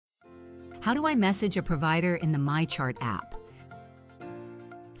How do I message a provider in the MyChart app?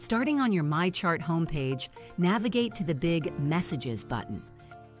 Starting on your MyChart homepage, navigate to the big Messages button.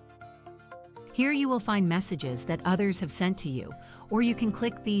 Here you will find messages that others have sent to you, or you can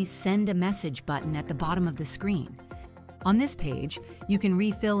click the Send a Message button at the bottom of the screen. On this page, you can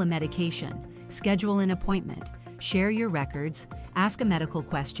refill a medication, schedule an appointment, share your records, ask a medical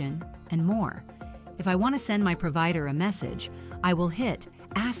question, and more. If I want to send my provider a message, I will hit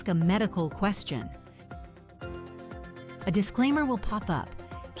Ask a Medical Question. A disclaimer will pop up.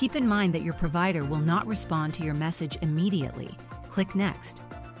 Keep in mind that your provider will not respond to your message immediately. Click Next.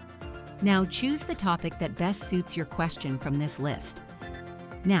 Now choose the topic that best suits your question from this list.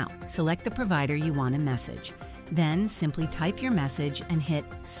 Now, select the provider you want to message. Then simply type your message and hit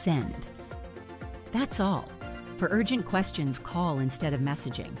Send. That's all. For urgent questions, call instead of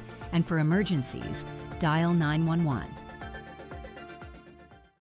messaging. And for emergencies, dial 911.